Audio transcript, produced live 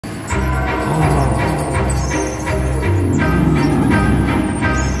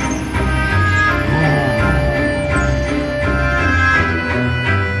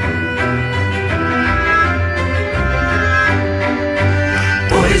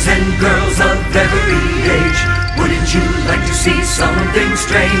boys and girls of every age, wouldn't you like to see something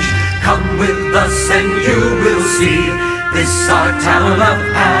strange? Come with us and you will see this our town of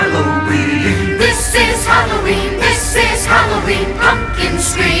Halloween. This is Halloween, this is Halloween. Pumpkins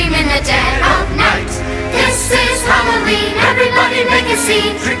scream in the dead of night. This is Halloween, everybody make a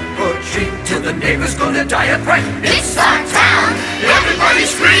scene. Trick or treat till the neighbor's gonna die of fright. It's our town, everybody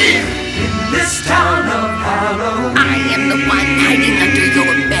scream. In this town of Halloween, I am the one hiding under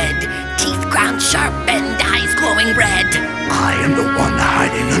your bed, teeth ground sharp and eyes glowing red. I am the one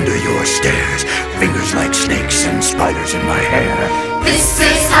hiding under your stairs, fingers like snakes and spiders in my hair. This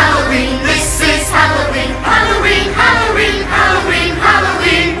is Halloween, this is Halloween. Halloween, Halloween, Halloween,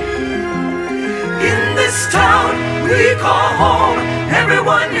 Halloween. in this town we call home.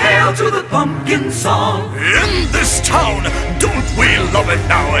 Everyone hail to the pumpkin song. In this town, don't we love it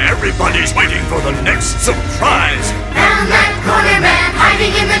now? Everybody's waiting for the next surprise. Found that corner man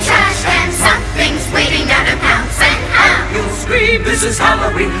hiding in the trash can. Something's waiting down to pounce and pound. You'll scream, this is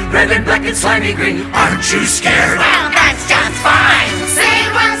Halloween, red and black and slimy green. Aren't you scared? Well, that's just fine. Say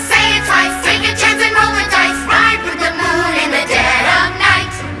it once, say it twice. Take a chance and roll the dice. Ride with the moon in the dead of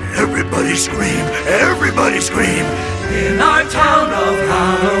night. Everybody scream, everybody scream. In our town of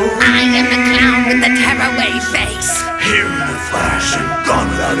Halloween, I am the clown with the tearaway face. Here in a flash and gone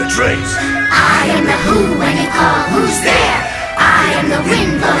without a trace. I am the who when you call, who's there? I am the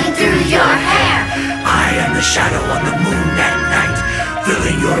wind blowing through your hair. I am the shadow on the moon at night,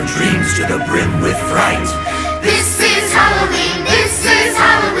 filling your dreams to the brim with fright. This is Halloween, this is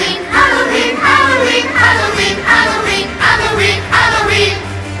Halloween. Halloween, Halloween, Halloween, Halloween, Halloween, Halloween.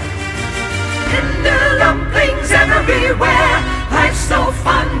 tender lumplings everywhere. Life's no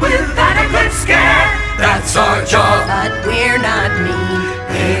fun without a good scare. That's our job, But we're not mean.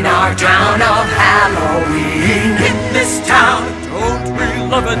 in our town of Halloween. In this town, don't we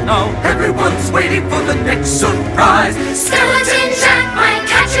love it now? Everyone's waiting for the next surprise. Skeleton Jack might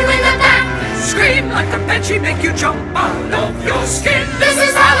catch you in the back. Scream like a banshee, make you jump out of your skin. This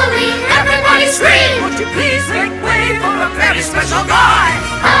is Halloween, everybody scream. Won't you please make way for a very special guy?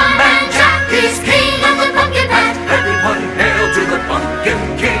 And Jack is king of the pumpkin patch. Everyone hail to the Pumpkin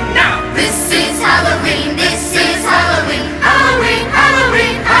King now. This is Halloween, this is Halloween. Halloween,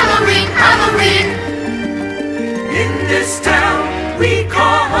 Halloween, Halloween, Halloween. In this town we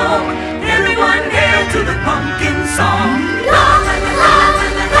call home. Everyone hail to the pumpkin song.